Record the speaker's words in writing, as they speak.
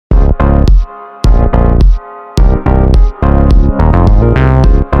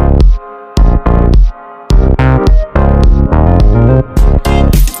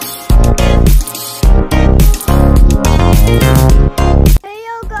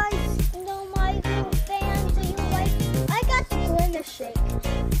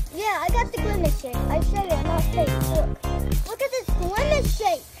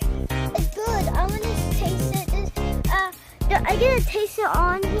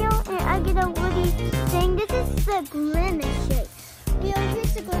I get a woody thing. This is the Grimace shake. You know,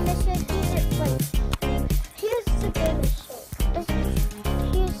 here's the Grimace shake. Here's the Grimace shake.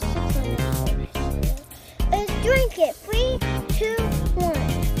 Here's the Grimace shake. Let's drink it. 3, 2, 1.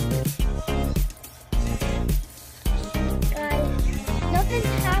 Guys,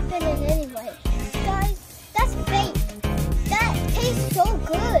 nothing's happening anyway. Guys, that's fake. That tastes so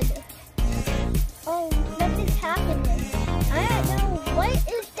good. Oh, nothing's happening. I don't know, what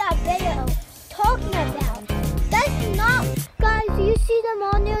is that video talking about? That's not, guys, do you see them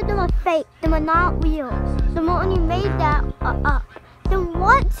on there? Them are fake. Them are not real. Them only made that up. Them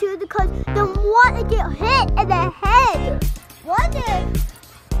want to because them want to get hit in the head. What if